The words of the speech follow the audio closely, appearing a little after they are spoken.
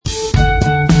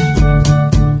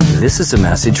This is a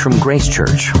message from Grace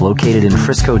Church, located in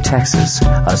Frisco, Texas,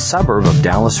 a suburb of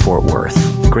Dallas-Fort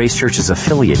Worth. Grace Church is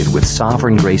affiliated with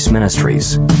Sovereign Grace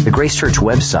Ministries. The Grace Church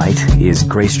website is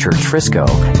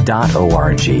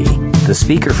gracechurchfrisco.org. The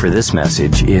speaker for this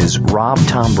message is Rob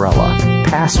Tombrella,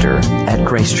 pastor at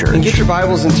Grace Church. And get your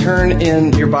Bibles and turn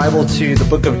in your Bible to the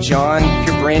book of John. If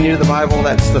you're brand new to the Bible,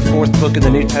 that's the fourth book in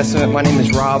the New Testament. My name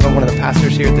is Rob. I'm one of the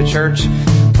pastors here at the church.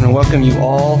 I want to welcome you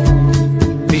all.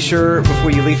 Be sure, before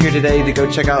you leave here today, to go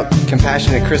check out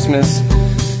Compassionate Christmas.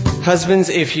 Husbands,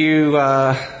 if you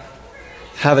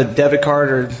have a debit card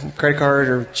or credit card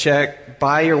or check,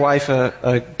 buy your wife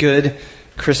a good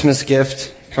Christmas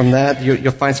gift from that.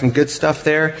 You'll find some good stuff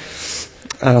there.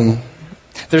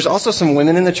 There's also some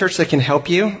women in the church that can help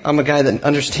you. I'm a guy that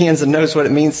understands and knows what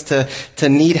it means to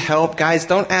need help. Guys,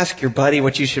 don't ask your buddy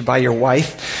what you should buy your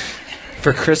wife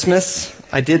for Christmas.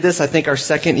 I did this, I think, our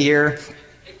second year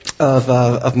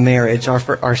of marriage,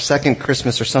 our second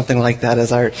Christmas or something like that,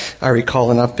 as I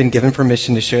recall, and I've been given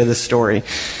permission to share this story.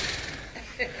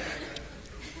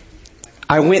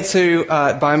 I went to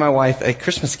buy my wife a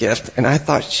Christmas gift, and I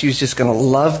thought she was just going to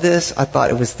love this. I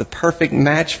thought it was the perfect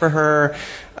match for her.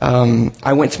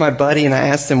 I went to my buddy and I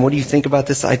asked him, what do you think about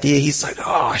this idea? He's like,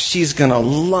 oh, she's going to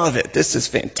love it. This is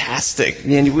fantastic.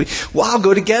 And I'll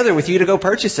go together with you to go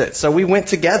purchase it. So we went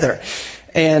together.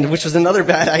 And which was another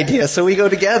bad idea. So we go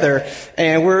together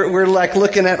and we're like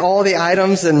looking at all the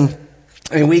items and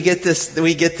we get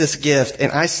this gift,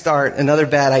 and I start, another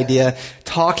bad idea,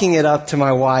 talking it up to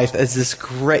my wife as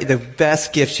the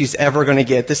best gift she's ever going to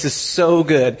get. This is so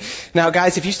good. Now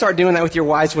guys, if you start doing that with your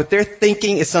wives, what they're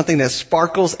thinking is something that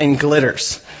sparkles and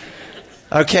glitters.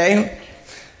 Okay?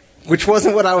 Which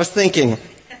wasn't what I was thinking.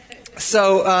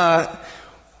 So,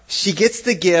 she gets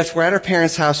the gift. We're at her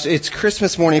parents' house. It's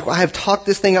Christmas morning. I have talked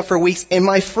this thing up for weeks, and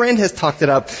my friend has talked it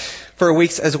up for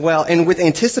weeks as well. And with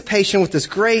anticipation, with this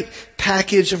great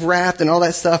package of wrapped and all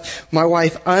that stuff, my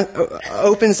wife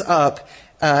opens up,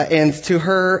 and to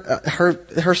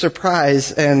her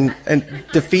surprise and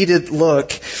defeated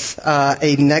look,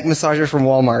 a neck massager from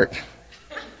Walmart.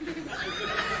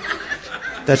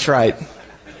 That's right.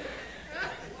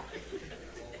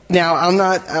 Now, I'm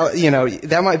not,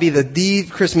 that might be the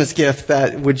Christmas gift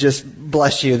that would just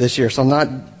bless you this year. So I'm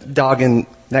not dogging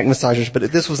neck massagers,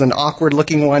 but this was an awkward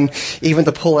looking one. Even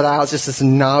to pull it out, it's just this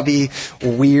knobby,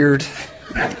 weird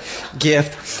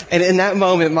gift. And in that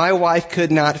moment, my wife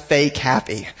could not fake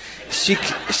happy.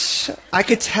 I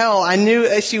could tell, I knew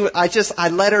I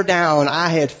let her down. I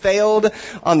had failed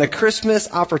on the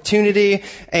Christmas opportunity.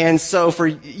 And so for,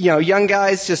 young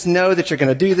guys, just know that you're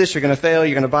going to do this, you're going to fail,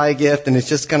 you're going to buy a gift, and it's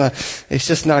just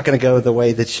not going to go the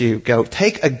way that you go.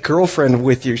 Take a girlfriend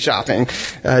with you shopping.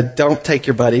 Don't take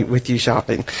your buddy with you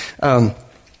shopping.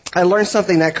 I learned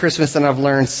something that Christmas, and I've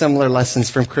learned similar lessons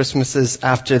from Christmases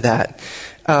after that.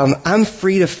 I'm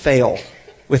free to fail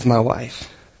with my wife.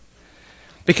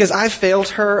 Because I failed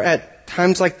her at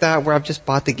times like that where I've just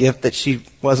bought the gift that she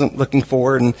wasn't looking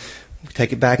for and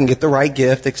take it back and get the right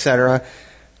gift, etc.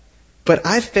 But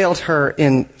I failed her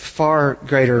in far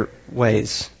greater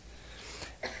ways.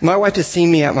 My wife has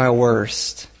seen me at my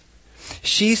worst.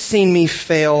 She's seen me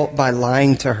fail by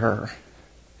lying to her.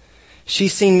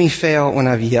 She's seen me fail when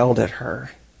I've yelled at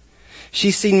her.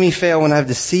 She's seen me fail when I've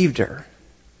deceived her.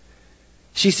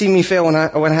 She's seen me fail when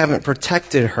I haven't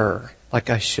protected her like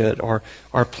I should, or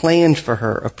planned for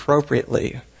her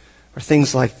appropriately, or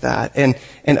things like that. And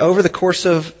over the course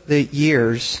of the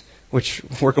years, which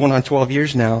we're going on 12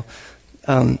 years now,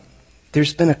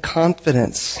 there's been a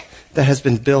confidence that has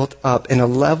been built up and a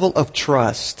level of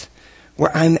trust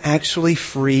where I'm actually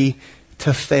free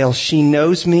to fail. She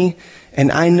knows me, and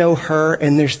I know her,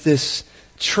 and there's this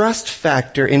trust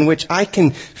factor in which I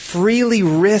can freely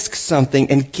risk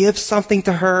something and give something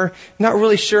to her, not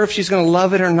really sure if she's going to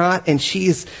love it or not, and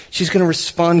she's going to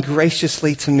respond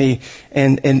graciously to me.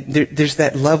 And there's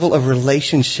that level of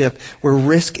relationship where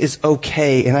risk is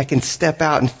okay, and I can step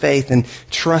out in faith and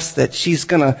trust that she's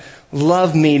going to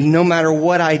love me no matter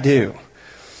what I do.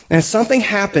 And something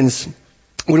happens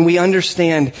when we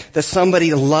understand that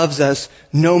somebody loves us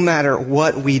no matter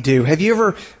what we do. Have you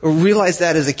ever realized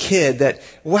that as a kid? That,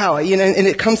 wow, and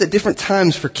it comes at different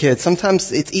times for kids.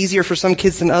 Sometimes it's easier for some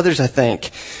kids than others, I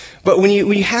think. But when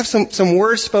you have some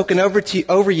words spoken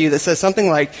over you that says something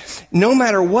like, no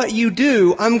matter what you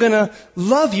do, I'm gonna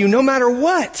love you no matter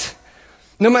what.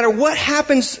 No matter what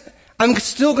happens, I'm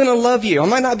still going to love you. I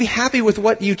might not be happy with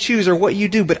what you choose or what you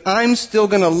do, but I'm still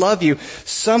going to love you.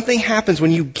 Something happens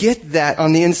when you get that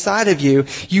on the inside of you.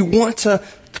 You want to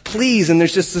please, and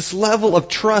there's just this level of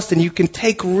trust, and you can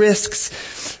take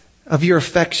risks of your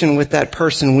affection with that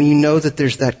person when you know that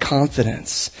there's that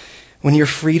confidence, when you're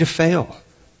free to fail?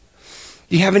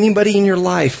 Do you have anybody in your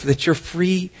life that you're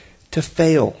free to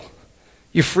fail?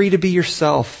 You're free to be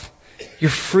yourself.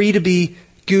 You're free to be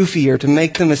goofy or to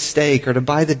make the mistake or to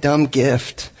buy the dumb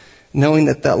gift, knowing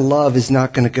that that love is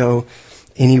not going to go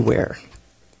anywhere.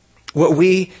 What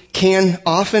we can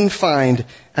often find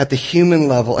at the human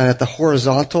level and at the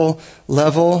horizontal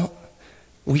level,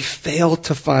 we fail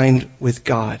to find with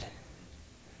God.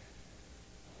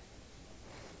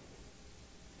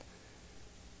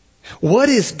 What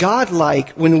is God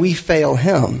like when we fail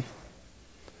Him?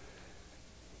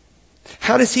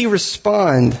 How does He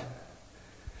respond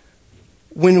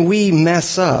when we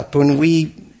mess up, when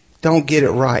we don't get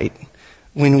it right,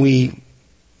 when we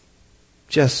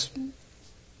just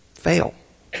fail?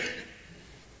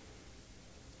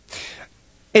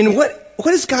 And what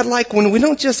is God like when we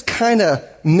don't just kind of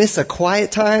miss a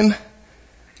quiet time,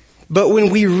 but when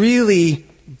we really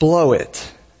blow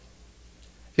it?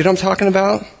 You know what I'm talking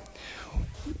about?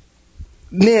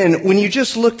 Men, when you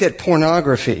just looked at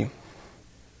pornography.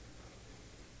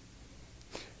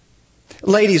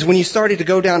 Ladies, when you started to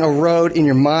go down a road in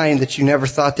your mind that you never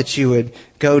thought that you would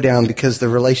go down because the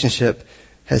relationship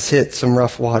has hit some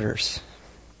rough waters.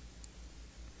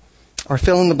 Or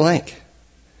fill in the blank.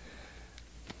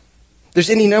 There's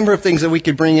any number of things that we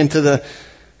could bring into the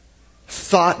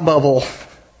thought bubble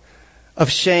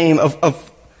of shame,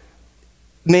 of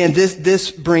man,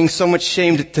 this brings so much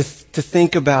shame to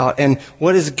think about. And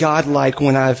what is God like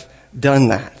when I've done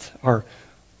that? Or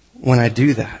when I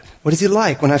do that? What is He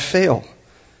like when I fail?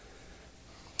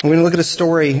 We're going to look at a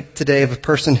story today of a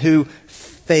person who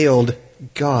failed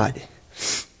God.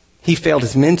 He failed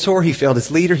his mentor, he failed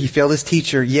his leader, he failed his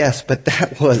teacher, yes, but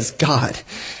that was God.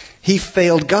 He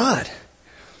failed God.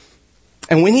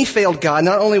 And when he failed God,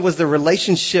 not only was the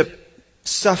relationship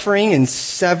suffering and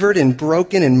severed and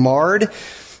broken and marred,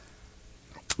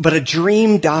 but a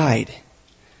dream died.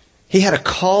 He had a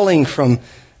calling from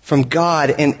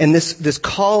God, and this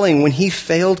calling, when he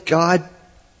failed God,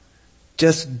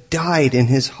 just died in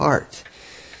his heart.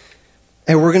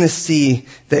 And we're going to see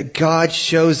that God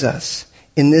shows us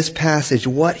in this passage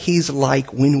what He's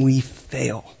like when we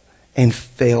fail, and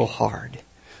fail hard.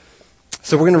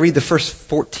 So we're going to read the first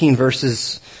 14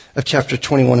 verses of chapter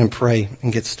 21 and pray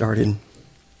and get started.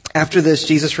 After this,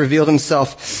 Jesus revealed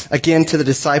Himself again to the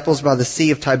disciples by the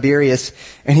Sea of Tiberias,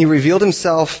 and He revealed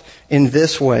Himself in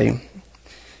this way.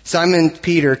 Simon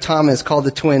Peter, Thomas, called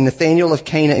the twin, Nathanael of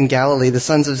Cana in Galilee, the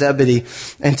sons of Zebedee,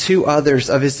 and two others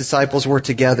of His disciples were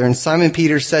together. And Simon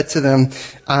Peter said to them,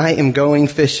 I am going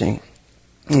fishing.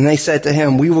 And they said to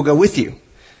him, we will go with you.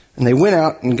 And they went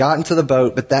out and got into the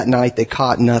boat, but that night they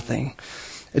caught nothing.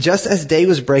 Just as day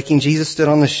was breaking, Jesus stood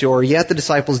on the shore, yet the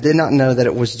disciples did not know that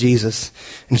it was Jesus.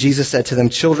 And Jesus said to them,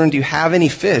 children, do you have any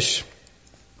fish?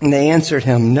 And they answered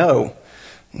Him, no.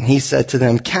 And He said to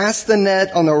them, cast the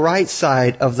net on the right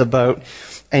side of the boat,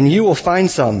 and you will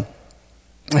find some.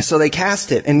 And so they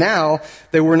cast it, and now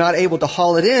they were not able to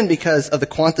haul it in because of the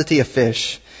quantity of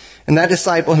fish. And that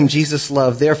disciple whom Jesus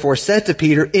loved therefore said to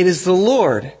Peter, it is the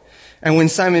Lord. And when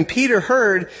Simon Peter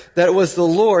heard that it was the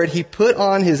Lord, he put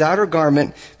on his outer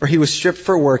garment, for he was stripped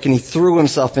for work, and he threw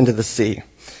himself into the sea.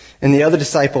 And the other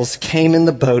disciples came in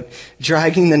the boat,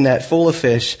 dragging the net full of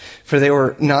fish, for they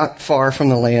were not far from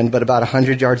the land, but about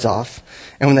 100 yards off.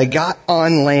 And when they got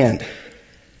on land,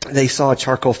 they saw a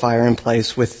charcoal fire in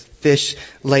place with fish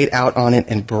laid out on it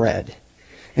and bread.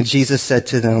 And Jesus said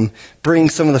to them, bring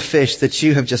some of the fish that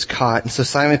you have just caught. And so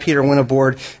Simon Peter went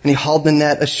aboard, and he hauled the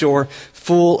net ashore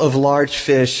full of large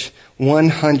fish,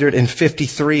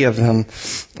 153 of them.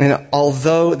 And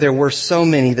although there were so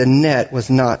many, the net was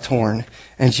not torn.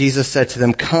 And Jesus said to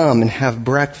them, come and have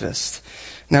breakfast.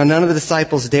 Now none of the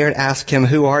disciples dared ask Him,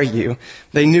 who are you?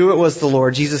 They knew it was the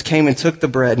Lord. Jesus came and took the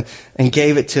bread and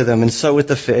gave it to them, and so with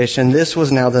the fish. And this was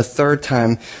now the third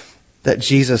time that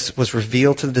Jesus was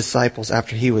revealed to the disciples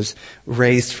after He was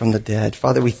raised from the dead.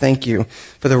 Father, we thank You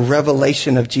for the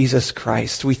revelation of Jesus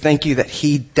Christ. We thank You that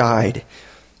He died,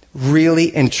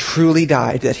 really and truly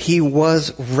died, that He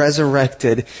was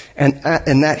resurrected, and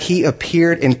that He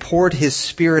appeared and poured His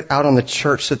Spirit out on the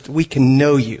church so that we can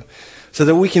know You, so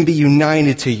that we can be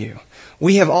united to You.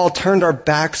 We have all turned our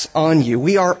backs on You.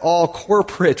 We are all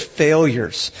corporate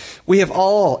failures. We have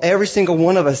all, every single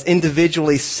one of us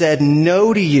individually, said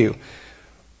no to You.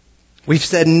 We've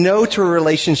said no to a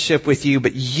relationship with You,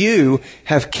 but You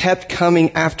have kept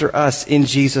coming after us in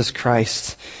Jesus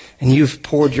Christ. And You've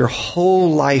poured Your whole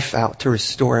life out to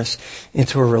restore us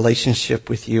into a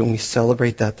relationship with You. And we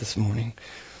celebrate that this morning.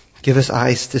 Give us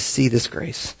eyes to see this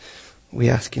grace. We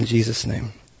ask in Jesus'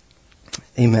 name.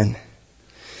 Amen.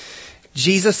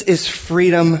 Jesus is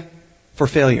freedom for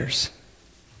failures.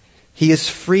 He is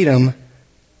freedom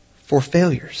for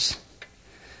failures.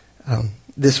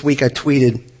 This week I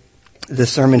tweeted the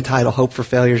sermon title, Hope for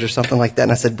Failures or something like that.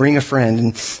 And I said, bring a friend.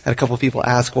 And I had a couple of people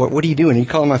ask, what are you doing? Are you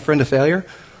calling my friend a failure?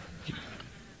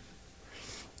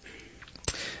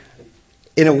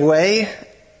 In a way,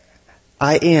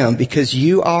 I am, because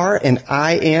you are and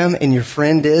I am and your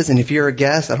friend is. And if you're a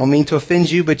guest, I don't mean to offend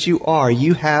you, but you are.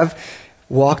 You have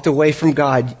walked away from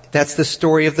God. That's the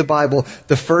story of the Bible.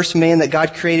 The first man that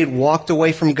God created walked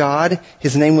away from God.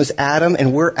 His name was Adam,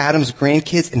 and we're Adam's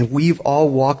grandkids, and we've all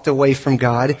walked away from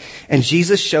God. And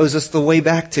Jesus shows us the way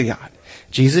back to God.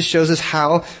 Jesus shows us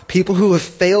how people who have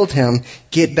failed him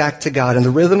get back to God. And the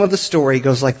rhythm of the story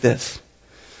goes like this.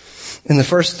 In the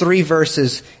first 3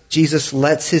 verses, Jesus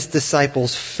lets his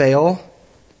disciples fail.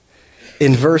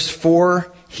 In verse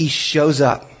 4, he shows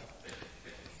up.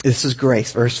 This is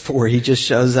grace. Verse 4, he just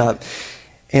shows up.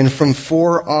 And from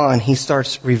 4 on, he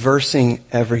starts reversing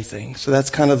everything. So that's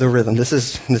kind of the rhythm. This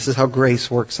is how grace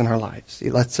works in our lives.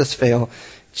 He lets us fail.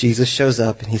 Jesus shows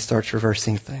up and he starts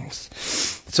reversing things.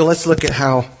 So let's look at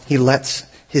how he lets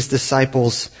his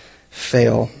disciples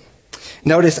fail.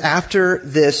 Notice after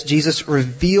this, Jesus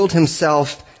revealed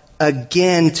himself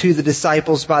again to the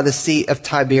disciples by the Sea of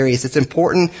Tiberias. It's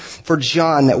important for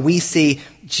John that we see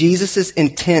Jesus'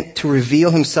 intent to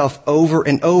reveal himself over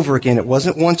and over again. It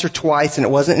wasn't once or twice, and it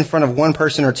wasn't in front of one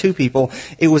person or 2 people.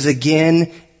 It was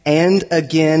again and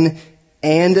again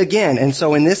and again. And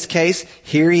so in this case,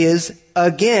 here he is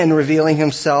again revealing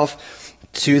himself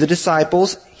to the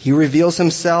disciples. He reveals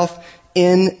himself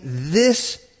in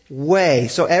this way.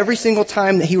 So every single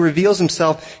time that he reveals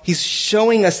himself, he's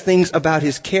showing us things about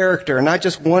his character, not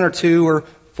just 1 or 2 or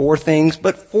 4 things,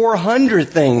 but 400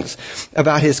 things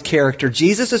about his character.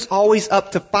 Jesus is always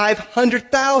up to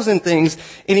 500,000 things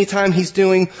anytime he's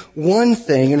doing one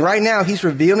thing. And right now he's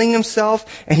revealing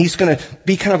himself, and he's going to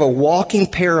be kind of a walking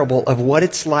parable of what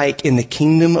it's like in the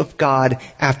kingdom of God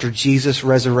after Jesus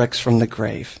resurrects from the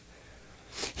grave.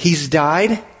 He's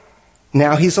died,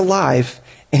 now he's alive,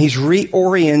 and he's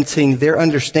reorienting their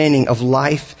understanding of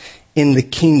life in the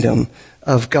kingdom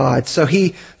of God. So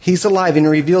he's alive and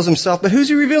he reveals himself. But who's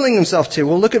he revealing himself to?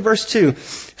 Well, look at verse 2.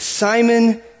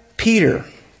 Simon Peter.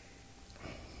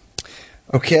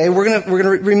 Okay, we're gonna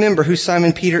remember who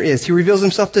Simon Peter is. He reveals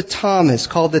himself to Thomas,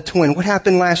 called the twin. What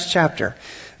happened last chapter?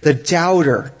 The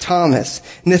doubter, Thomas.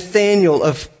 Nathanael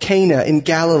of Cana in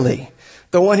Galilee.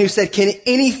 The one who said, can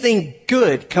anything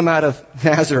good come out of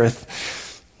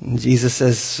Nazareth? And Jesus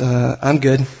says, I'm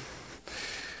good.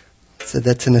 Said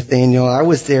that to Nathanael. I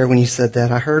was there when you said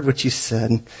that. I heard what you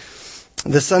said.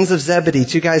 The sons of Zebedee,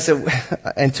 2 guys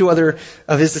and 2 other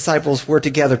of his disciples were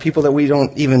together, people that we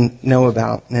don't even know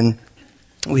about. And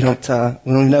we don't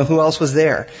know who else was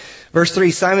there. Verse 3,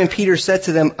 Simon Peter said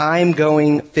to them, I'm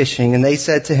going fishing. And they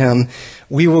said to him,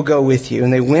 we will go with you.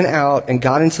 And they went out and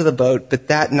got into the boat, but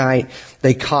that night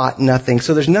they caught nothing.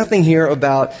 So there's nothing here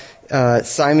about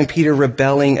Simon Peter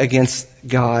rebelling against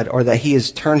God, or that he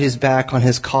has turned his back on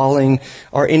his calling,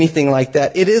 or anything like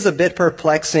that. It is a bit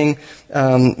perplexing. We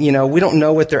don't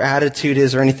know what their attitude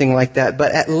is or anything like that,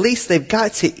 but at least they've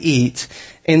got to eat.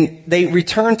 And they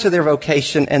return to their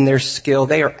vocation and their skill.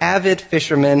 They are avid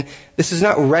fishermen. This is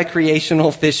not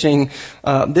recreational fishing.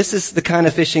 This is the kind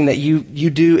of fishing that you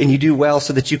do, and you do well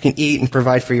so that you can eat and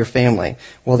provide for your family.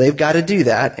 Well, they've got to do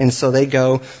that, and so they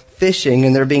go fishing,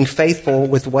 and they're being faithful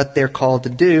with what they're called to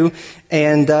do,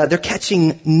 and they're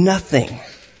catching nothing.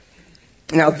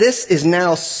 Now, this is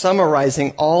now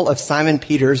summarizing all of Simon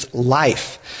Peter's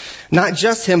life. Not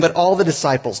just him, but all the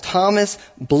disciples. Thomas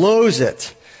blows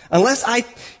it. Unless I,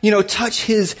 touch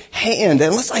his hand,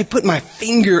 unless I put my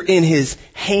finger in his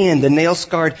hand, the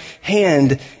nail-scarred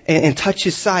hand, and touch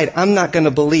his side, I'm not going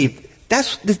to believe.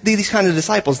 That's these kind of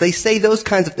disciples. They say those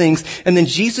kinds of things, and then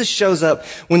Jesus shows up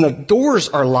when the doors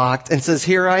are locked and says,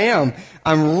 here I am.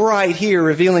 I'm right here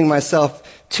revealing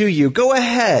myself to you. Go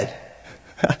ahead.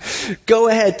 Go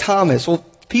ahead, Thomas. Well,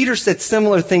 Peter said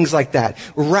similar things like that.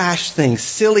 Rash things,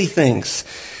 silly things.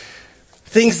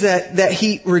 Things that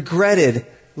he regretted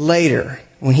later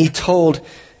when he told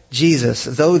Jesus,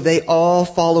 though they all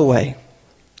fall away.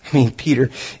 Peter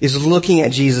is looking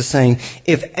at Jesus saying,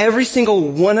 if every single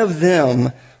one of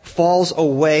them falls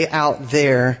away out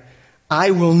there,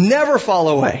 I will never fall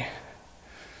away.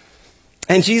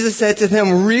 And Jesus said to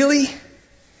them, really?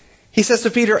 He says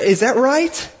to Peter, is that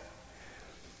right?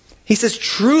 He says,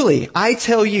 truly, I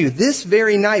tell you, this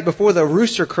very night before the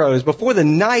rooster crows, before the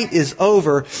night is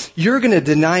over, you're going to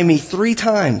deny me 3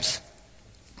 times.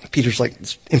 Peter's like,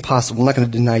 it's impossible. I'm not going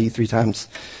to deny you 3 times.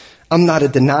 I'm not a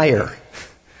denier.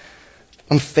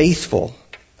 I'm faithful.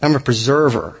 I'm a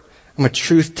preserver. I'm a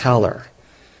truth teller.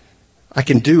 I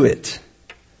can do it.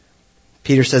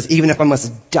 Peter says, even if I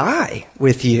must die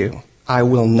with you, I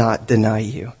will not deny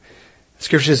you.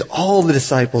 Scripture says all the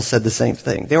disciples said the same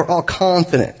thing. They were all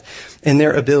confident in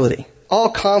their ability, all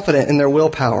confident in their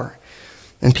willpower.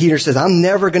 And Peter says, I'm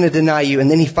never going to deny you. And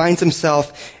then he finds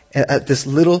himself at this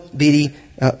little bitty,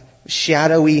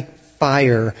 shadowy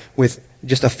fire with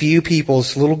just a few people,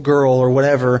 this little girl or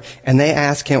whatever. And they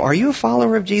ask him, are you a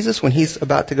follower of Jesus, when he's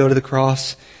about to go to the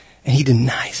cross? And he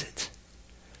denies it.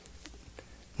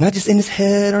 Not just in his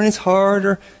head or in his heart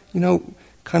or,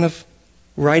 kind of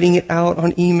writing it out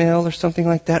on email or something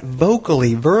like that.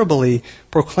 Vocally, verbally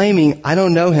proclaiming, I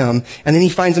don't know him. And then he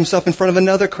finds himself in front of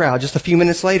another crowd just a few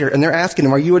minutes later. And they're asking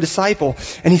him, are you a disciple?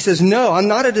 And he says, no, I'm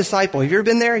not a disciple. Have you ever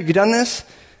been there? Have you done this?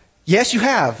 Yes, you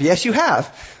have. Yes, you have.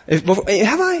 Have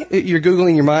I? You're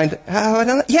Googling your mind. Have I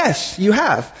done that? Yes, you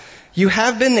have. You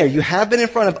have been there. You have been in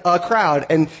front of a crowd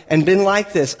and been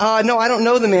like this. No, I don't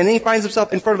know the man. And he finds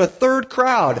himself in front of a third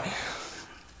crowd.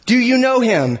 Do you know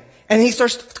him? And he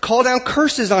starts to call down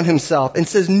curses on himself and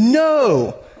says,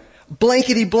 no,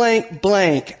 blankety blank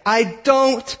blank. I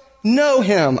don't know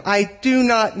him. I do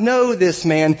not know this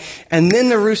man. And then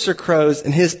the rooster crows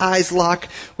and his eyes lock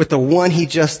with the one he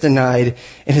just denied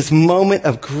in his moment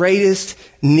of greatest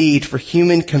need for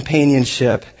human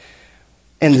companionship.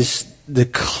 And the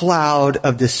cloud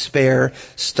of despair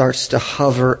starts to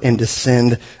hover and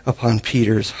descend upon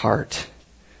Peter's heart.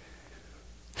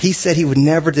 He said he would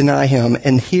never deny him.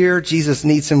 And here Jesus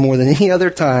needs him more than any other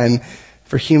time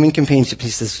for human companionship. He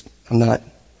says, I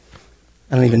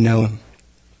don't even know him.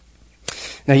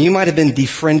 Now you might have been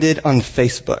defriended on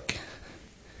Facebook.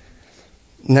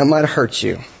 And that might have hurt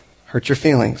your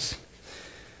feelings.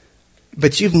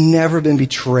 But you've never been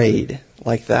betrayed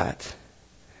like that.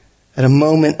 At a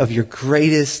moment of your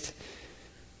greatest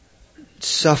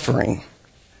suffering,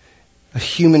 a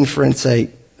human friend say,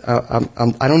 I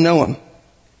don't know him.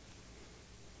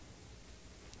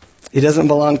 It doesn't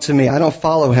belong to me. I don't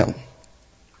follow him.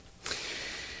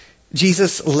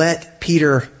 Jesus let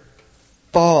Peter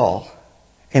fall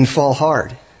and fall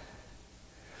hard.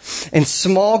 And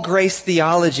small grace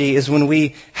theology is when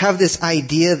we have this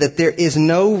idea that there is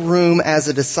no room as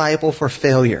a disciple for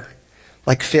failure.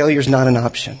 Like failure is not an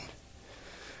option.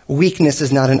 Weakness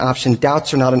is not an option.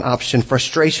 Doubts are not an option.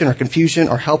 Frustration or confusion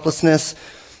or helplessness.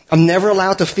 I'm never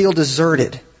allowed to feel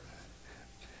deserted.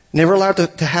 Never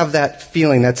allowed to have that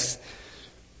feeling. That's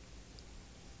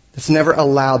never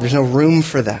allowed. There's no room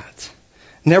for that.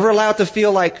 Never allowed to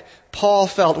feel like Paul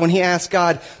felt when he asked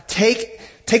God, take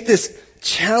this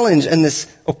challenge and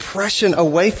this oppression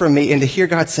away from me, and to hear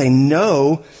God say,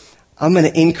 no, I'm going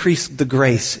to increase the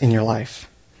grace in your life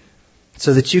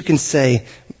so that you can say,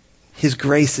 His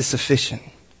grace is sufficient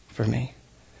for me.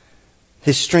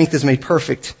 His strength is made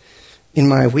perfect in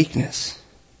my weakness.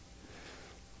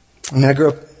 I grew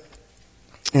up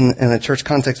in a church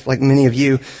context like many of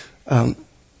you,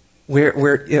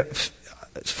 where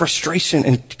frustration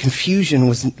and confusion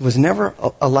was never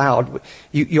allowed.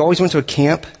 You always went to a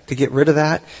camp to get rid of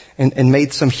that and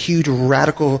made some huge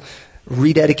radical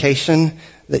rededication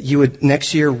that you would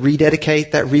next year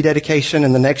rededicate that rededication,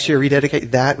 and the next year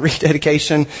rededicate that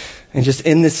rededication, and just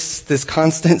in this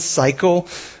constant cycle.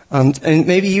 And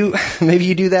maybe you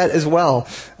do that as well.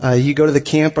 You go to the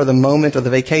camp or the moment or the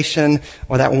vacation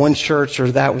or that one church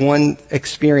or that one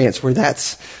experience where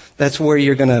that's where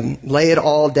you're going to lay it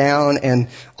all down, and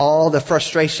all the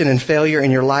frustration and failure in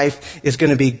your life is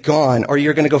going to be gone. Or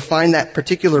you're going to go find that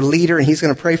particular leader and he's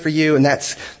going to pray for you, and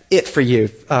that's it for you.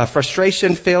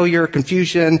 Frustration, failure,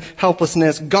 confusion,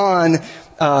 helplessness, gone.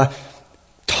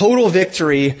 Total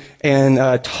victory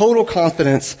and total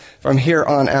confidence from here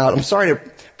on out. I'm sorry to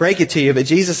break it to you, but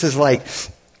Jesus is like,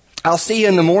 I'll see you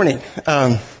in the morning.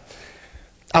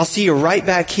 I'll see you right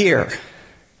back here.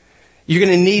 You're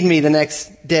going to need me the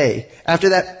next day. After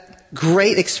that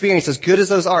great experience, as good as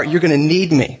those are, you're going to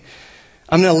need me.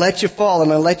 I'm going to let you fall. I'm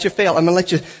going to let you fail. I'm going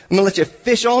to let you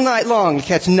fish all night long and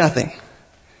catch nothing.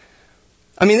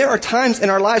 I mean, there are times in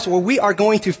our lives where we are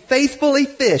going to faithfully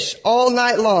fish all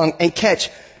night long and catch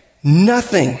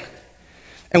nothing.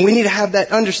 And we need to have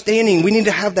that understanding. We need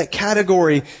to have that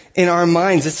category in our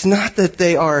minds. It's not that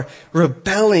they are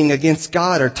rebelling against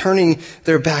God or turning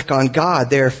their back on God.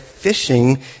 They're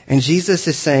fishing, and Jesus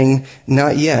is saying,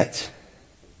 not yet.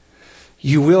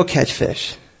 You will catch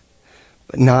fish,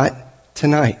 but not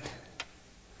tonight.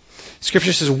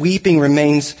 Scripture says weeping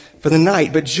remains for the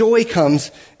night, but joy comes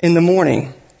in the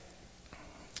morning.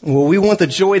 Well, we want the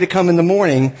joy to come in the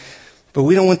morning, but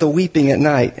we don't want the weeping at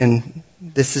night. And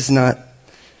this is not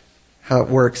how it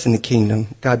works in the kingdom.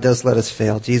 God does let us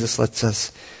fail. Jesus lets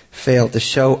us fail to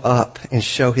show up and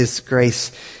show His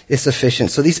grace is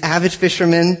sufficient. So these avid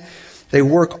fishermen, they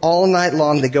work all night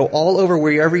long. They go all over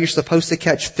wherever you're supposed to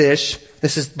catch fish.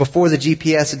 This is before the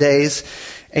GPS days.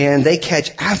 And they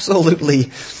catch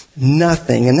absolutely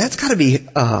nothing. And that's got to be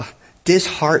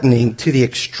disheartening to the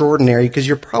extraordinary, because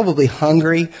you're probably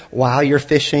hungry while you're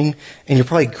fishing and you're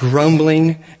probably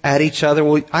grumbling at each other.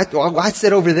 Well, I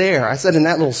said over there. I said in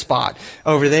that little spot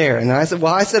over there. And I said,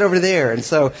 well, I said over there. And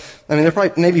so, I mean, they're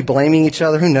probably maybe blaming each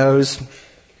other. Who knows?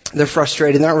 They're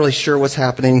frustrated, not really sure what's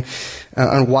happening,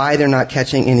 on why they're not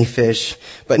catching any fish.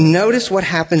 But notice what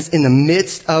happens in the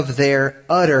midst of their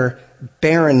utter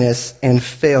barrenness and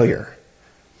failure.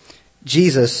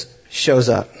 Jesus shows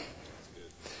up.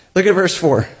 Look at verse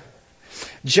 4.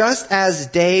 Just as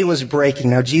day was breaking.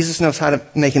 Now, Jesus knows how to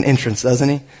make an entrance, doesn't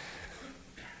He?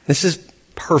 This is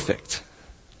perfect.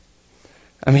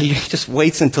 I mean, He just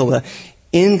waits until the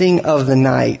ending of the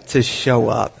night to show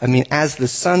up. I mean, as the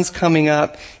sun's coming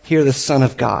up, here the Son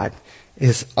of God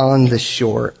is on the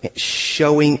shore,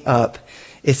 showing up.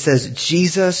 It says,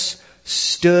 Jesus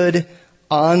stood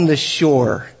on the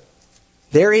shore.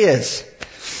 There He is.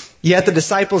 Yet the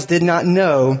disciples did not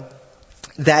know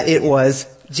that it was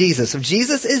Jesus. If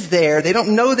Jesus is there, they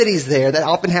don't know that He's there. That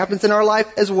often happens in our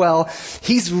life as well.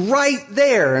 He's right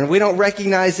there and we don't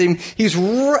recognize Him. He's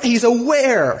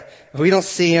aware. We don't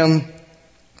see Him.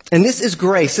 And this is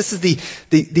grace. This is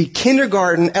the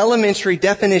kindergarten, elementary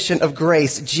definition of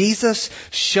grace. Jesus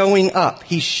showing up.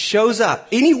 He shows up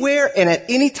anywhere and at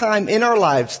any time in our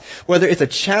lives, whether it's a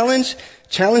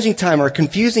challenging time or a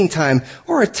confusing time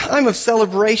or a time of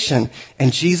celebration.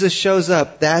 And Jesus shows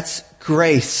up. That's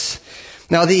grace.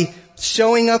 Now, the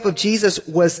showing up of Jesus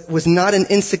was not an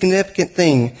insignificant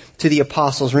thing to the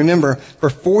apostles. Remember, for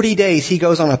 40 days, He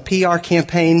goes on a PR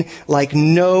campaign like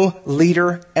no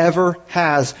leader ever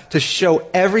has to show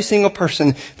every single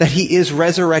person that He is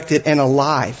resurrected and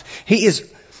alive. He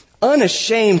is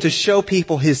unashamed to show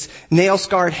people His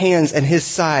nail-scarred hands and His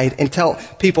side and tell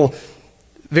people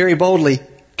very boldly,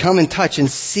 come and touch and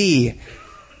see.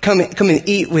 Come and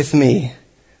eat with me.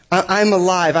 I'm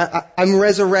alive. I'm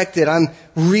resurrected. I'm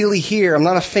really here. I'm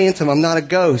not a phantom. I'm not a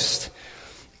ghost.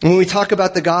 When we talk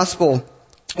about the gospel,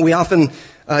 we often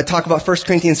talk about 1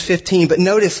 Corinthians 15. But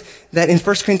notice that in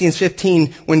 1 Corinthians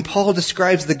 15, when Paul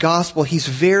describes the gospel, he's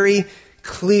very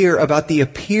clear about the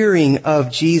appearing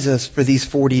of Jesus for these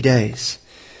 40 days.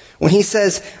 When he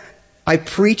says, I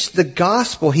preached the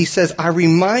gospel, he says, I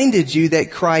reminded you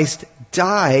that Christ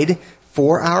died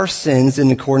for our sins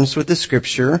in accordance with the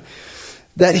Scripture,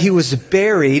 that He was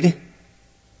buried.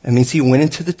 That means He went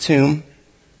into the tomb.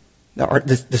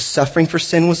 The suffering for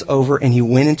sin was over and He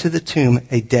went into the tomb,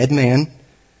 a dead man.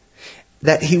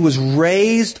 That He was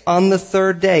raised on the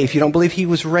third day. If you don't believe He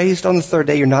was raised on the third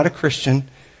day, you're not a Christian.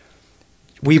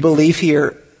 We believe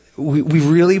here, we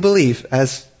really believe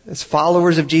as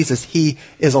followers of Jesus, He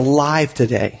is alive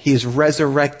today. He is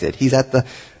resurrected. He's at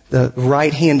the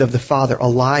right hand of the Father,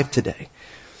 alive today.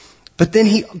 But then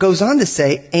he goes on to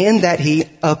say, and that He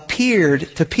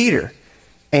appeared to Peter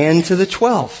and to the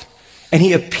 12. And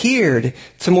He appeared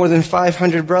to more than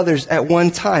 500 brothers at one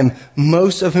time,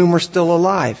 most of whom were still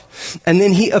alive. And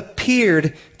then He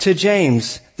appeared to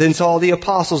James, then to all the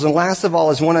apostles. And last of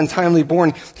all, as one untimely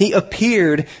born, He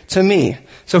appeared to me.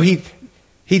 So He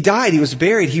died, He was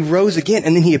buried, He rose again,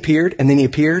 and then He appeared, and then He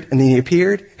appeared, and then He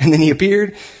appeared, and then He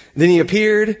appeared, and then He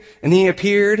appeared, and then He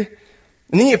appeared.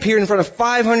 And then He appeared in front of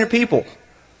 500 people.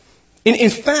 In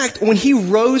fact, when He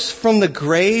rose from the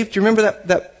grave, do you remember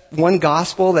that one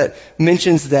gospel that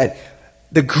mentions that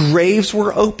the graves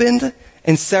were opened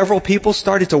and several people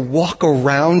started to walk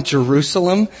around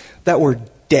Jerusalem that were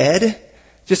dead?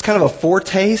 Just kind of a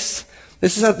foretaste.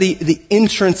 This is the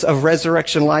entrance of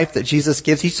resurrection life that Jesus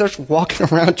gives. He starts walking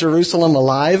around Jerusalem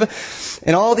alive,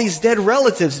 and all these dead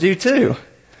relatives do too.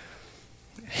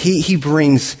 He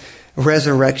brings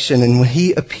resurrection, and when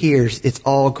He appears, it's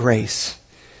all grace.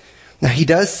 Now, He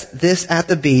does this at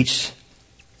the beach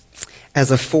as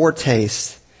a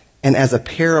foretaste and as a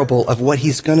parable of what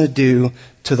He's going to do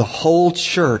to the whole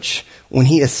church when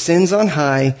He ascends on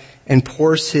high and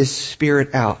pours His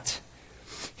Spirit out.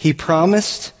 He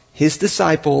promised His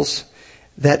disciples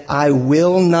that I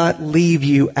will not leave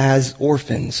you as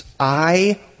orphans.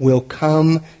 I will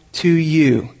come to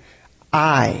you.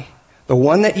 I, the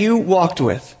one that you walked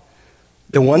with,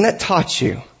 the one that taught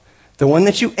you, the one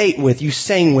that you ate with, you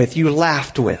sang with, you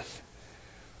laughed with,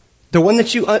 the one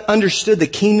that you understood the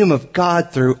kingdom of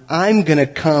God through, I'm going to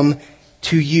come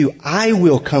to you. I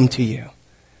will come to you.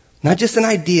 Not just an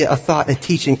idea, a thought, a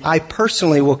teaching. I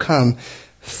personally will come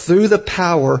through the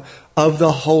power of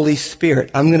the Holy Spirit.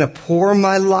 I'm going to pour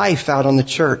my life out on the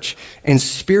church and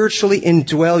spiritually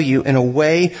indwell you in a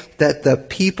way that the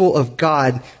people of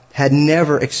God had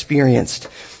never experienced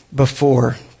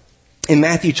before. In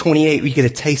Matthew 28, we get a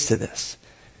taste of this.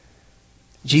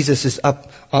 Jesus is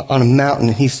up on a mountain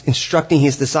and he's instructing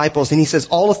his disciples and he says,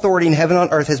 all authority in heaven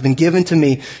and on earth has been given to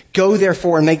me. Go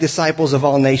therefore and make disciples of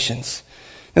all nations.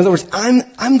 In other words,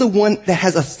 I'm the one that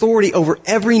has authority over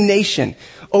every nation,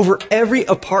 over every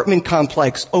apartment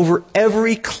complex, over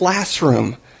every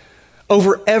classroom,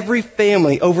 over every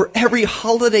family, over every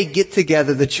holiday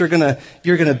get-together that you're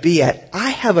gonna be at.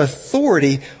 I have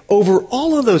authority over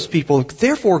all of those people.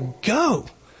 Therefore, go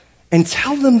and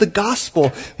tell them the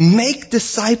gospel. Make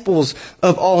disciples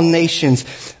of all nations.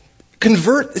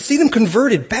 See them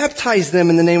converted. Baptize them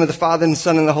in the name of the Father and the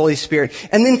Son and the Holy Spirit.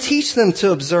 And then teach them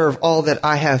to observe all that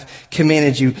I have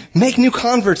commanded you. Make new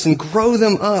converts and grow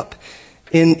them up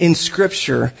in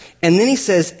Scripture. And then he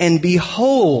says, and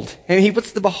behold. And he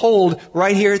puts the behold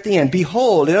right here at the end.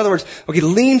 Behold. In other words, okay,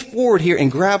 lean forward here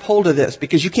and grab hold of this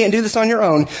because you can't do this on your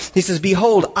own. He says,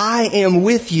 behold, I am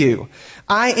with you.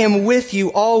 I am with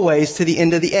you always to the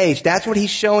end of the age. That's what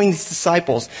he's showing his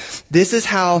disciples. This is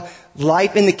how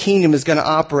life in the kingdom is going to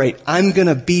operate. I'm going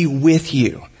to be with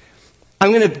you.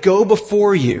 I'm going to go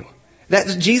before you.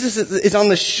 That Jesus is on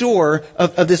the shore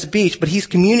of this beach, but he's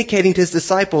communicating to his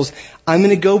disciples, I'm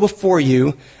going to go before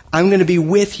you. I'm going to be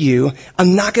with you.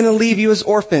 I'm not going to leave you as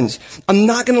orphans. I'm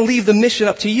not going to leave the mission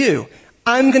up to you.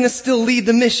 I'm going to still lead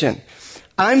the mission.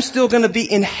 I'm still going to be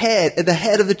the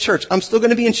head of the church. I'm still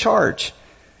going to be in charge.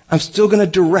 I'm still going to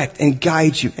direct and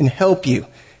guide you and help you.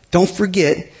 Don't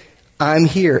forget, I'm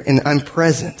here and I'm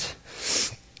present.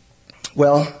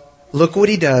 Well, look what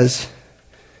he does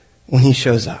when he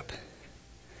shows up.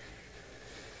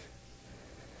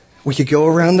 We could go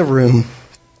around the room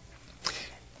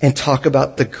and talk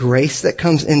about the grace that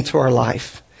comes into our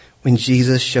life when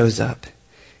Jesus shows up.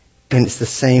 And it's the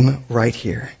same right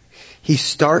here. He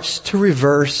starts to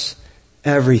reverse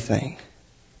everything.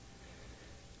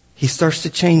 He starts to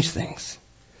change things.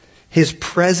 His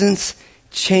presence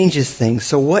changes things.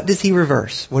 So what does he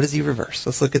reverse? What does he reverse?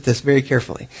 Let's look at this very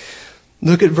carefully.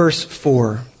 Look at verse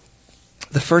 4.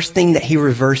 The first thing that he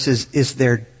reverses is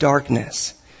their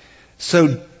darkness.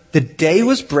 So the day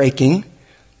was breaking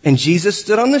and Jesus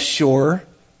stood on the shore.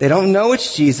 They don't know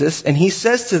it's Jesus. And he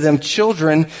says to them,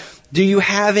 children, do you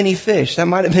have any fish? That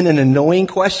might have been an annoying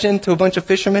question to a bunch of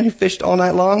fishermen who fished all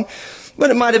night long. But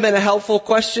it might have been a helpful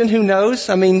question. Who knows?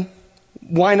 I mean,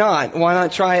 why not? Why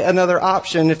not try another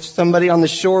option? If somebody on the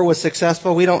shore was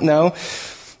successful, we don't know.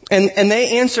 And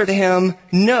they answered him,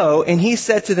 no. And he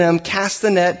said to them, cast the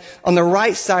net on the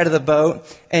right side of the boat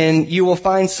and you will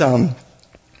find some.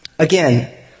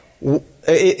 Again,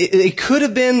 it could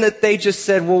have been that they just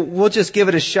said, well, we'll just give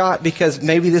it a shot because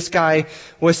maybe this guy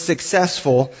was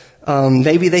successful.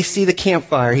 Maybe they see the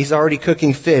campfire. He's already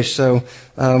cooking fish. So,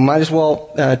 might as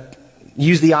well,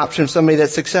 use the option of somebody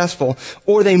that's successful.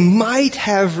 Or they might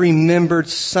have remembered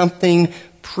something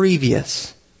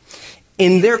previous.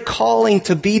 In their calling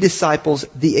to be disciples,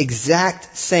 the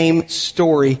exact same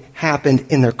story happened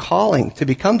in their calling to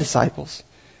become disciples.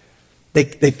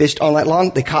 They fished all night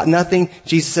long. They caught nothing.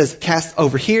 Jesus says, cast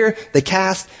over here. They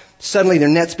cast. Suddenly their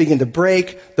nets begin to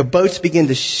break. The boats begin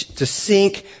to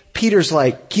sink. Peter's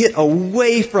like, get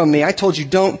away from me. I told you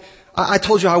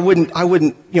I wouldn't,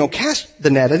 cast the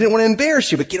net. I didn't want to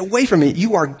embarrass you, but get away from me.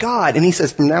 You are God. And he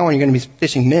says, from now on, you're going to be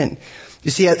fishing men.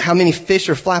 You see how many fish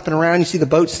are flapping around? You see the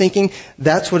boat sinking?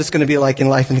 That's what it's going to be like in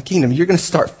life in the kingdom. You're going to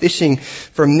start fishing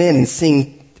for men and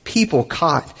seeing people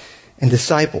caught and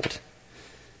discipled.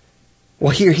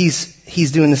 Well, here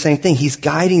he's doing the same thing. He's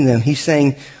guiding them. He's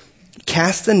saying,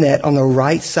 cast the net on the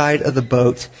right side of the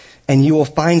boat and you will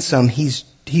find some. He's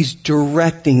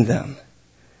directing them.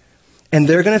 And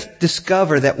they're going to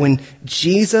discover that when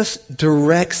Jesus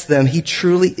directs them, he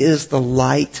truly is the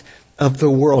light of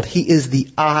the world. He is the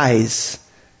eyes.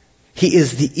 He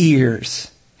is the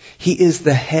ears. He is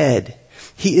the head.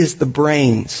 He is the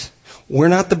brains. We're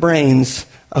not the brains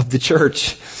of the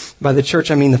church. By the church,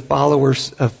 I mean the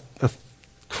followers of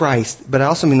Christ, but I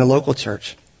also mean the local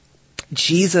church.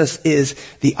 Jesus is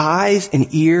the eyes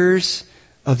and ears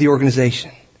of the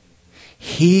organization.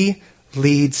 He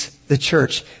leads the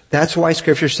church. That's why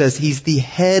Scripture says he's the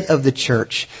head of the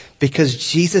church, because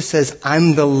Jesus says,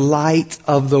 I'm the light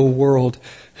of the world.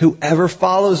 Whoever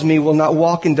follows me will not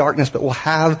walk in darkness, but will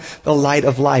have the light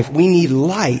of life. We need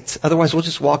light. Otherwise, we'll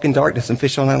just walk in darkness and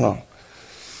fish all night long.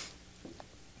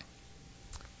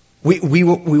 We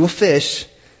will fish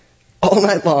all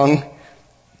night long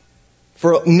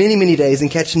for many, many days and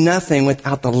catch nothing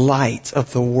without the light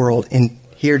of the world in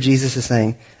Here Jesus is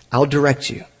saying, I'll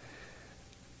direct you.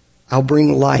 I'll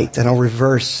bring light and I'll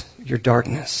reverse your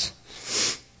darkness.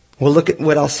 Well, look at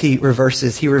what else he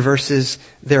reverses. He reverses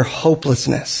their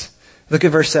hopelessness. Look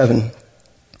at verse 7.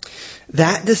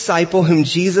 That disciple whom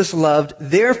Jesus loved,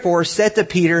 therefore said to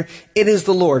Peter, it is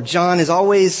the Lord. John is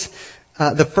always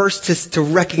the first to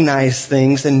recognize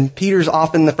things, and Peter's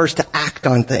often the first to act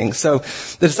on things. So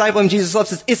the disciple whom Jesus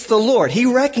loves says, it's the Lord. He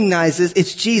recognizes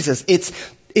it's Jesus.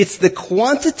 It's the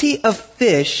quantity of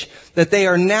fish that they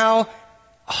are now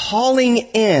hauling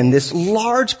in, this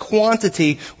large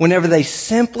quantity, whenever they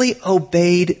simply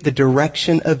obeyed the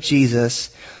direction of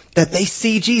Jesus, that they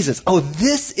see Jesus. Oh,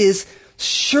 this is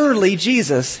surely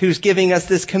Jesus who's giving us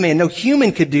this command. No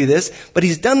human could do this, but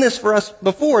he's done this for us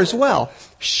before as well.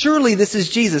 Surely this is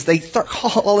Jesus. They start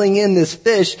hauling in this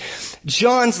fish.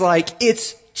 John's like,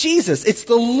 it's Jesus. It's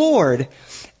the Lord.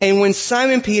 And when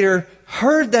Simon Peter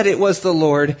heard that it was the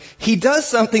Lord, he does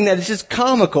something that is just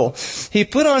comical. He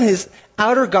put on his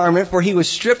outer garment, for he was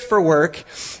stripped for work,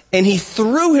 and he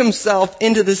threw himself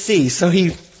into the sea. So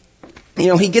he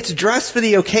gets dressed for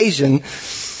the occasion,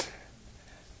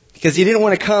 because he didn't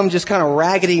want to come just kind of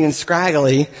raggedy and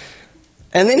scraggly.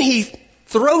 And then he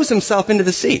throws himself into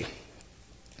the sea.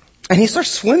 And he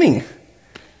starts swimming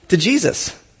to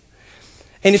Jesus.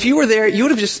 And if you were there, you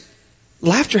would have just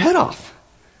laughed your head off.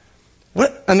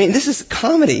 What? I mean, this is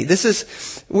comedy.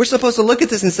 We're supposed to look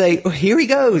at this and say, oh, here he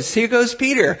goes. Here goes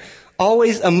Peter.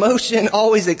 Always emotion,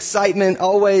 always excitement,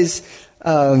 always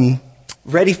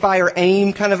ready, fire,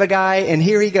 aim kind of a guy. And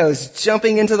here he goes,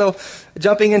 jumping into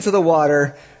the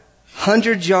water,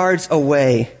 100 yards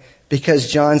away,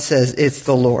 because John says it's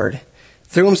the Lord.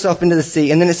 Threw himself into the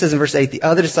sea. And then it says in verse 8, the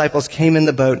other disciples came in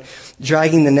the boat,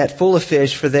 dragging the net full of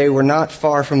fish, for they were not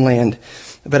far from land,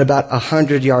 but about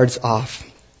 100 yards off.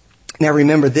 Now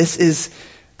remember, this is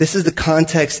the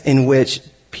context in which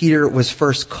Peter was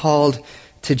first called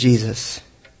to Jesus.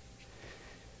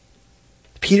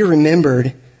 Peter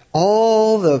remembered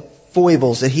all the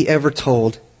foibles that he ever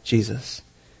told Jesus.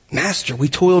 Master, we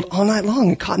toiled all night long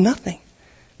and caught nothing.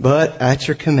 But at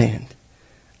your command,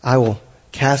 I will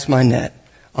cast my net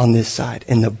on this side.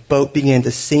 And the boat began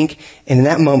to sink. And in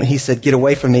that moment, he said, get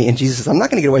away from me. And Jesus says, I'm not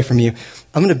going to get away from you.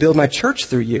 I'm going to build my church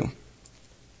through you.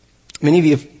 Many of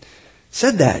you have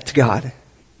said that to God.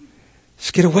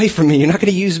 Just get away from me. You're not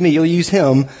going to use me. You'll use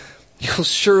him. You'll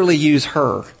surely use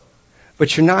her.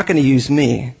 But you're not going to use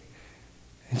me.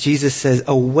 And Jesus says,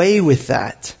 away with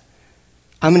that.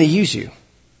 I'm going to use you.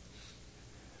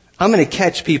 I'm going to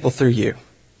catch people through you.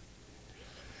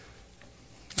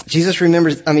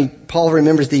 Paul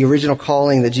remembers the original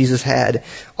calling that Jesus had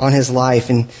on his life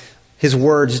and his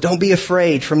words. Don't be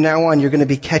afraid. From now on, you're going to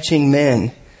be catching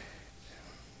men.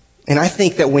 And I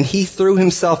think that when he threw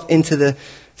himself into the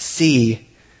sea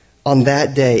on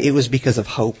that day, it was because of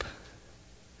hope.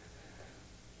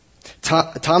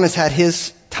 Thomas had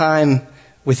his time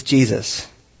with Jesus.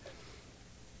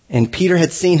 And Peter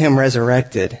had seen him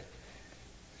resurrected.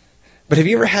 But have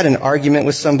you ever had an argument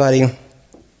with somebody,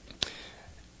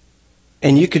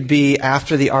 and you could be,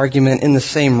 after the argument, in the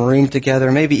same room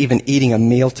together, maybe even eating a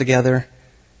meal together,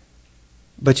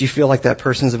 but you feel like that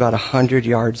person's about 100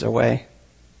 yards away?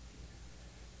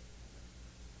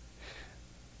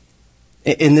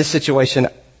 In this situation,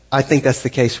 I think that's the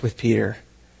case with Peter.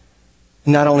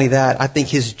 Not only that, I think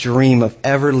his dream of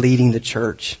ever leading the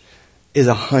church is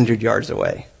 100 yards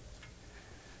away.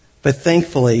 But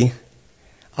thankfully,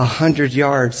 100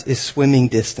 yards is swimming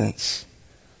distance.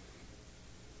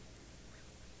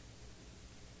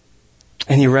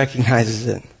 And he recognizes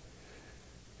it.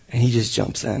 And he just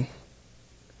jumps in.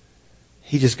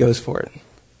 He just goes for it.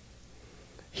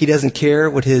 He doesn't care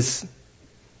what his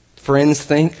friends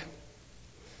think.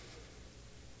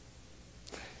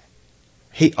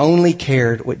 He only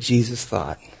cared what Jesus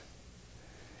thought.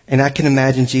 And I can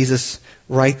imagine Jesus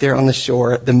right there on the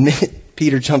shore, the minute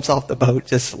Peter jumps off the boat,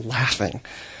 just laughing.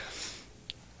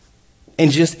 And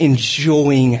just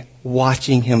enjoying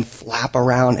watching him flap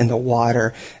around in the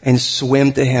water and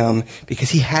swim to him, because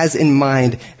he has in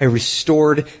mind a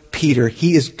restored Peter.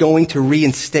 He is going to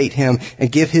reinstate him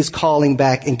and give his calling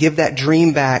back and give that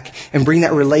dream back and bring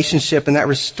that relationship and that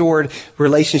restored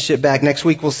relationship back. Next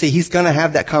week we'll see he's going to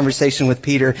have that conversation with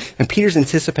Peter, and Peter's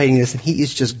anticipating this, and he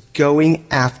is just going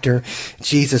after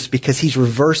Jesus because he's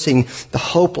reversing the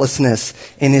hopelessness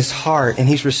in his heart, and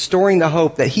he's restoring the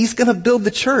hope that he's going to build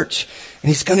the church and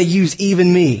he's going to use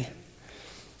even me.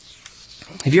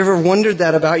 Have you ever wondered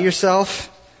that about yourself?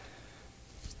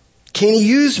 Can he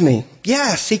use me?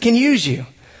 Yes, he can use you.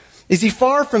 Is he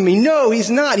far from me? No,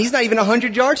 he's not. He's not even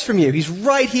 100 yards from you. He's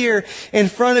right here in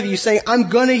front of you saying, I'm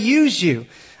going to use you.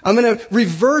 I'm going to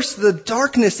reverse the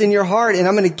darkness in your heart, and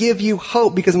I'm going to give you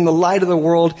hope because I'm the light of the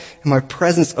world, and my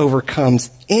presence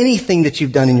overcomes anything that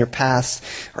you've done in your past,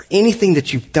 or anything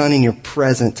that you've done in your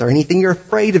present, or anything you're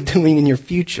afraid of doing in your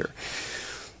future.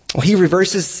 Well, he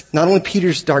reverses not only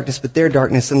Peter's darkness, but their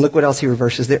darkness, and look what else he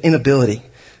reverses, their inability.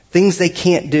 Things they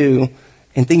can't do,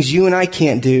 and things you and I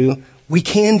can't do, we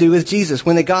can do with Jesus.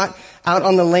 When they got out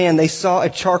on the land, they saw a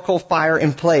charcoal fire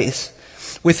in place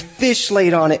with fish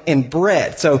laid on it and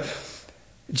bread. So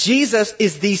Jesus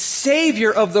is the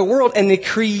Savior of the world and the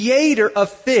creator of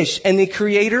fish and the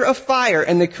creator of fire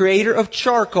and the creator of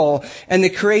charcoal and the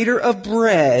creator of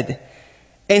bread.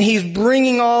 And he's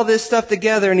bringing all this stuff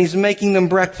together and he's making them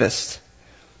breakfast.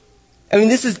 I mean,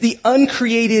 this is the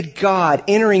uncreated God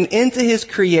entering into his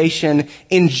creation,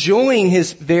 enjoying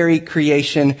his very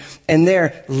creation, and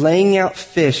they're laying out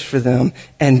fish for them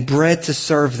and bread to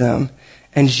serve them.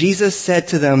 And Jesus said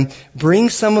to them, bring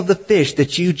some of the fish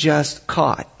that you just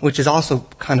caught, which is also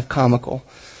kind of comical.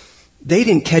 They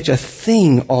didn't catch a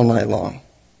thing all night long.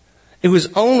 It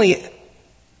was only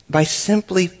by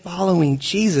simply following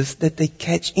Jesus that they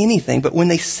catch anything. But when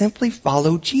they simply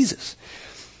follow Jesus.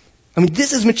 I mean,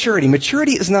 this is maturity.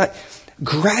 Maturity is not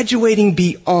graduating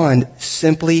beyond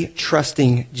simply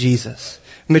trusting Jesus.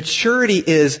 Maturity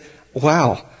is,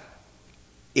 wow,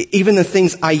 even the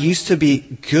things I used to be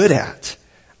good at,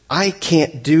 I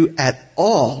can't do at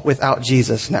all without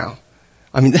Jesus now.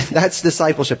 I mean, that's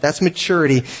discipleship. That's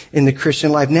maturity in the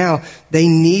Christian life. Now, they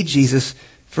need Jesus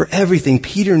for everything.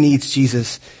 Peter needs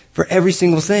Jesus for every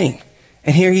single thing.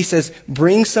 And here he says,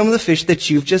 bring some of the fish that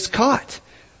you've just caught.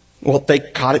 Well, they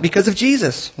caught it because of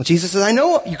Jesus. Well, Jesus says, I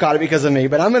know you caught it because of me,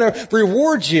 but I'm going to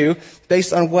reward you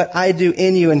based on what I do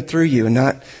in you and through you, and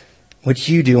not what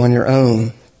you do on your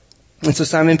own. And so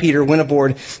Simon Peter went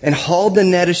aboard and hauled the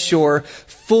net ashore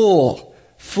full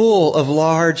of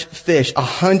large fish,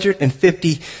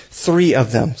 153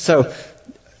 of them. So,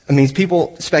 I mean,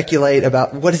 people speculate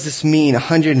about what does this mean,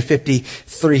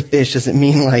 153 fish? Does it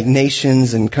mean like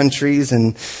nations and countries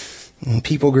and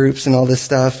people groups and all this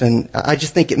stuff? And I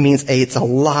just think it means, it's a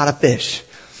lot of fish.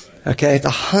 Okay, it's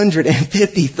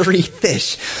 153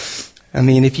 fish. I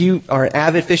mean, if you are an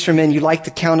avid fisherman, you like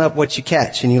to count up what you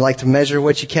catch and you like to measure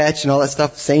what you catch and all that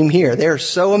stuff. Same here. They're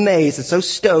so amazed and so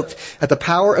stoked at the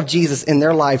power of Jesus in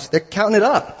their lives. They're counting it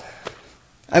up.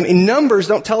 I mean, numbers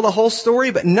don't tell the whole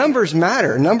story, but numbers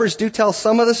matter. Numbers do tell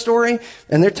some of the story,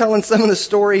 and they're telling some of the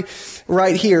story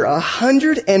right here.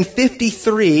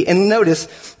 153, and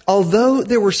notice, although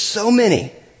there were so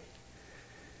many,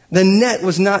 the net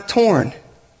was not torn.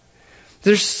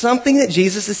 There's something that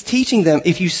Jesus is teaching them.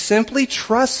 If you simply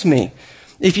trust me,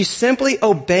 if you simply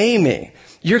obey me,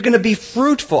 you're going to be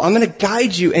fruitful. I'm going to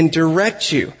guide you and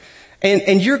direct you.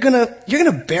 And you're going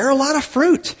to bear a lot of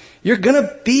fruit. You're going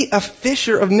to be a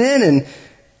fisher of men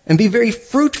and be very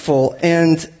fruitful.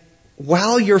 And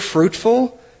while you're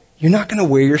fruitful, you're not going to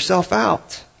wear yourself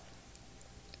out.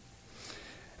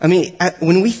 I mean,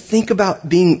 when we think about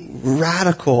being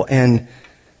radical and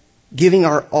giving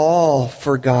our all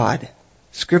for God,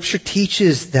 Scripture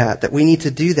teaches that we need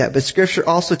to do that. But Scripture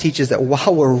also teaches that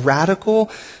while we're radical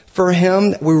for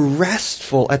Him, we're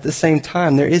restful at the same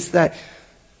time. There is that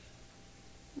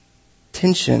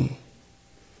tension.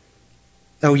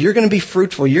 No, you're going to be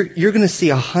fruitful. You're going to see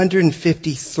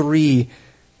 153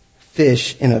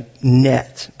 fish in a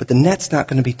net, but the net's not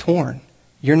going to be torn.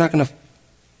 You're not going to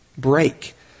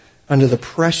break under the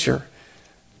pressure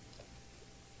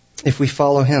if we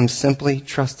follow Him, simply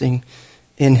trusting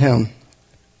in Him.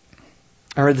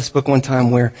 I read this book one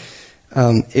time where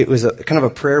it was a kind of a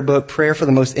prayer book, pray for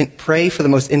the most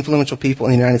influential people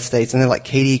in the United States, and they're like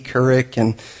Katie Couric,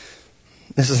 and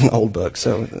this is an old book,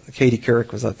 so Katie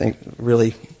Couric was, I think,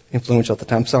 really influential at the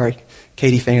time. Sorry,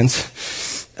 Katie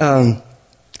fans.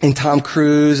 And Tom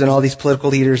Cruise and all these political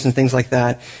leaders and things like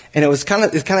that. And it kind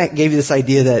of gave you this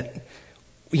idea that,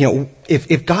 you know,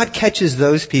 if God catches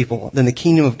those people, then the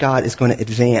kingdom of God is going to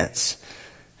advance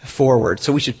forward.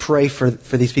 So we should pray for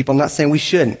these people. I'm not saying we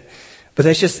shouldn't, but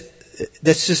that's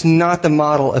just not the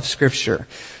model of Scripture.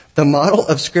 The model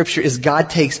of Scripture is God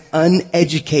takes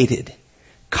uneducated,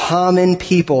 common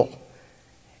people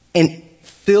and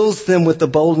fills them with the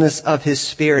boldness of His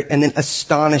Spirit and then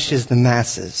astonishes the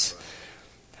masses.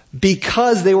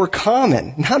 Because they were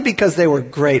common, not because they were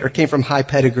great or came from high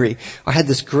pedigree or had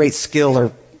this great skill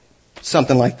or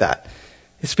something like that.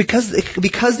 It's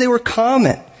because they were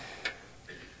common.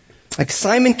 Like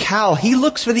Simon Cowell, he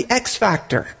looks for the X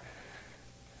factor.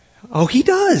 Oh, he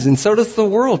does, and so does the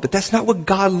world, but that's not what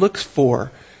God looks for.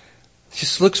 He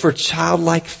just looks for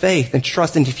childlike faith and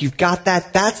trust, and if you've got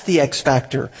that, that's the X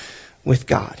factor with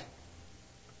God.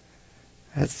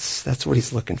 That's what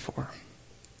he's looking for.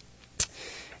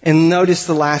 And notice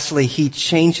lastly, he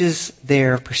changes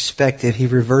their perspective. He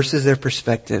reverses their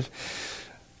perspective.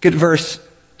 Good verse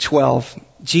 12.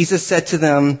 Jesus said to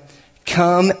them,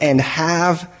 "Come and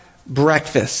have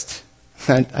breakfast."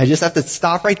 I just have to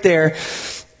stop right there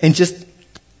and just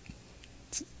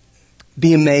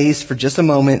be amazed for just a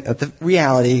moment at the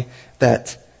reality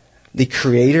that the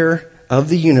creator of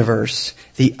the universe,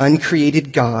 the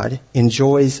uncreated God,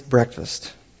 enjoys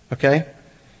breakfast. Okay?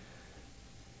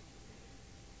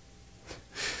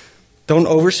 Don't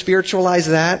over-spiritualize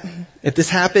that. If this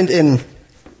happened in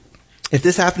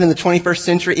the 21st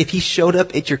century, if he showed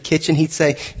up at your kitchen, he'd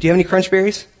say, "Do you have any Crunch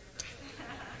Berries?"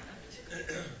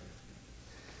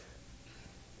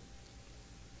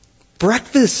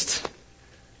 Breakfast.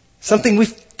 Something we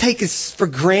take as for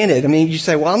granted. I mean, you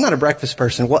say, "Well, I'm not a breakfast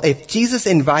person." Well, if Jesus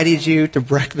invited you to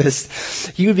breakfast,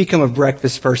 you would become a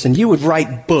breakfast person. You would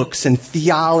write books and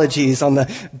theologies on the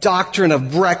doctrine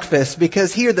of breakfast,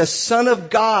 because here the Son of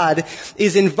God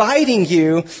is inviting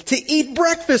you to eat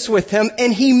breakfast with him,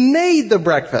 and he made the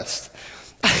breakfast.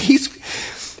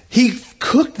 He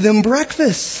cooked them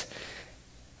breakfast.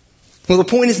 Well, the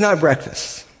point is not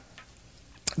breakfast.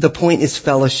 The point is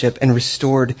fellowship and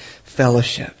restored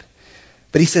fellowship.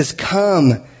 But he says,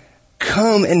 come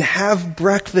and have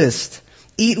breakfast.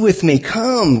 Eat with me.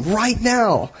 Come right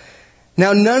now.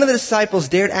 Now, none of the disciples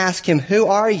dared ask him, "Who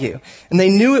are you?" And they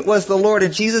knew it was the Lord.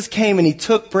 And Jesus came and he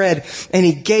took bread and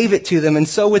he gave it to them. And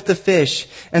so with the fish.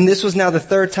 And this was now the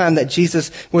third time that Jesus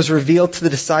was revealed to the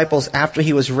disciples after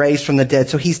he was raised from the dead.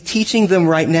 So he's teaching them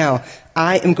right now,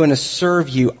 I am going to serve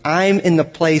you. I'm in the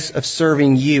place of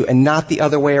serving you and not the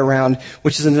other way around,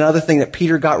 which is another thing that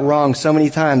Peter got wrong so many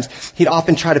times. He'd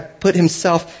often try to put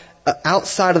himself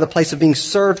outside of the place of being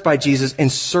served by Jesus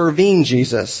and serving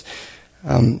Jesus.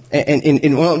 Well,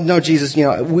 no, Jesus,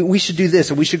 we should do this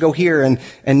and we should go here and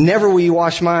never will you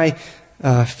wash my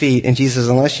feet. And Jesus says,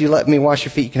 "Unless you let me wash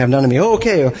your feet, you can have none of me." "Oh,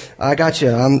 okay, I got you.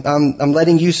 I'm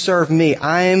letting you serve me.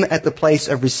 I'm at the place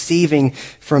of receiving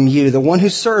from you." The one who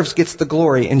serves gets the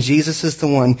glory, and Jesus is the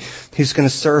one who's going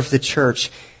to serve the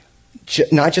church.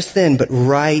 Not just then, but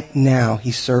right now.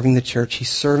 He's serving the church.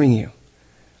 He's serving you.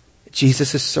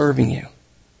 Jesus is serving you.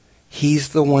 He's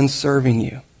the one serving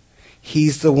you.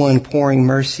 He's the one pouring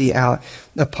mercy out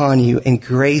upon you and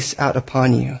grace out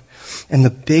upon you. And the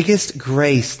biggest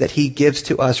grace that he gives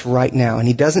to us right now, and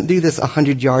he doesn't do this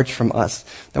 100 yards from us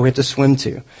that we have to swim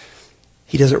to.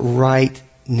 He does it right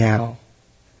now,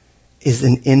 is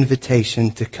an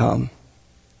invitation to come.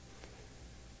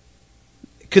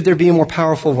 Could there be a more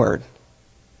powerful word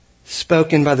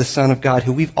spoken by the Son of God,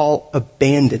 who we've all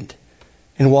abandoned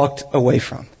and walked away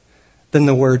from, than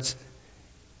the words,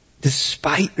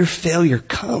 "Despite your failure,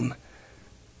 come.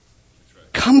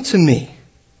 Come to me."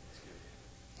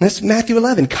 That's Matthew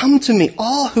 11. "Come to me,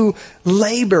 all who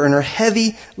labor and are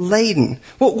heavy laden."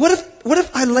 Well, what if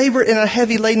I labor and are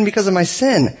heavy laden because of my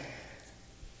sin?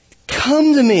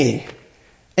 Come to me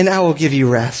and I will give you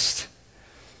rest.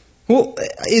 Well,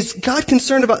 is God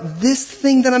concerned about this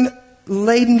thing that I'm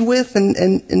laden with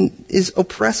and is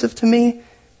oppressive to me?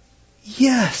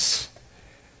 Yes.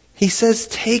 He says,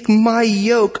 "Take my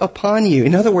yoke upon you."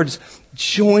 In other words,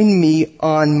 join me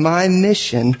on my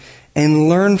mission and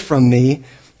learn from me,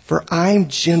 for I'm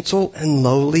gentle and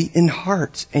lowly in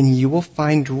heart, and you will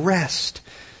find rest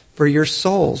for your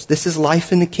souls. This is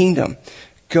life in the kingdom.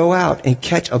 Go out and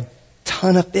catch a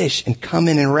ton of fish and come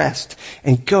in and rest.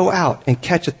 And go out and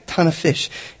catch a ton of fish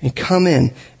and come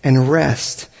in and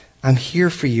rest. I'm here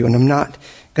for you, and I'm not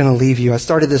going to leave you. I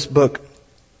started this book.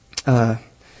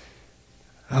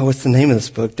 What's the name of this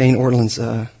book? Dane Ortland's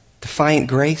Defiant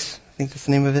Grace. I think that's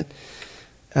the name of it.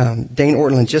 Dane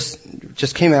Ortland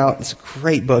just came out. It's a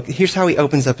great book. Here's how he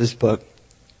opens up his book.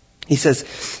 He says,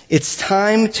 "It's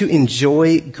time to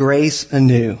enjoy grace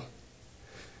anew.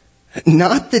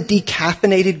 Not the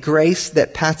decaffeinated grace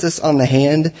that pats us on the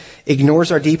hand,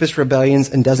 ignores our deepest rebellions,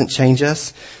 and doesn't change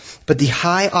us, but the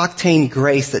high-octane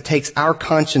grace that takes our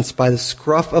conscience by the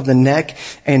scruff of the neck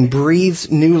and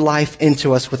breathes new life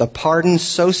into us with a pardon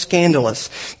so scandalous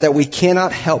that we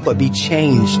cannot help but be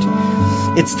changed.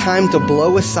 It's time to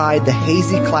blow aside the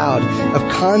hazy cloud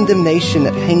of condemnation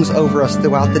that hangs over us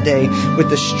throughout the day with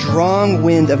the strong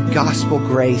wind of gospel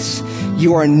grace.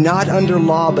 You are not under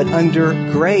law, but under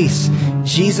grace.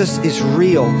 Jesus is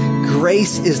real.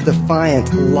 Grace is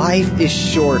defiant. Life is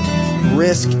short.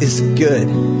 Risk is good."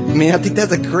 I mean, I think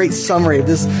that's a great summary of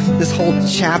this whole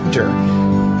chapter.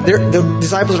 The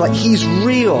disciples are like, He's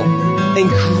real, and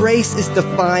grace is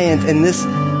defiant, and this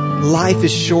life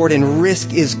is short, and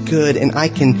risk is good, and I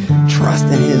can trust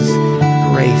in His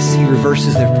grace. He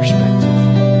reverses their perspective.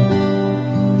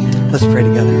 Let's pray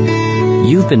together.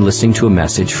 You've been listening to a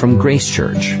message from Grace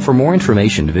Church. For more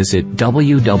information, visit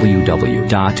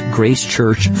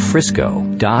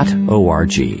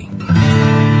www.gracechurchfrisco.org.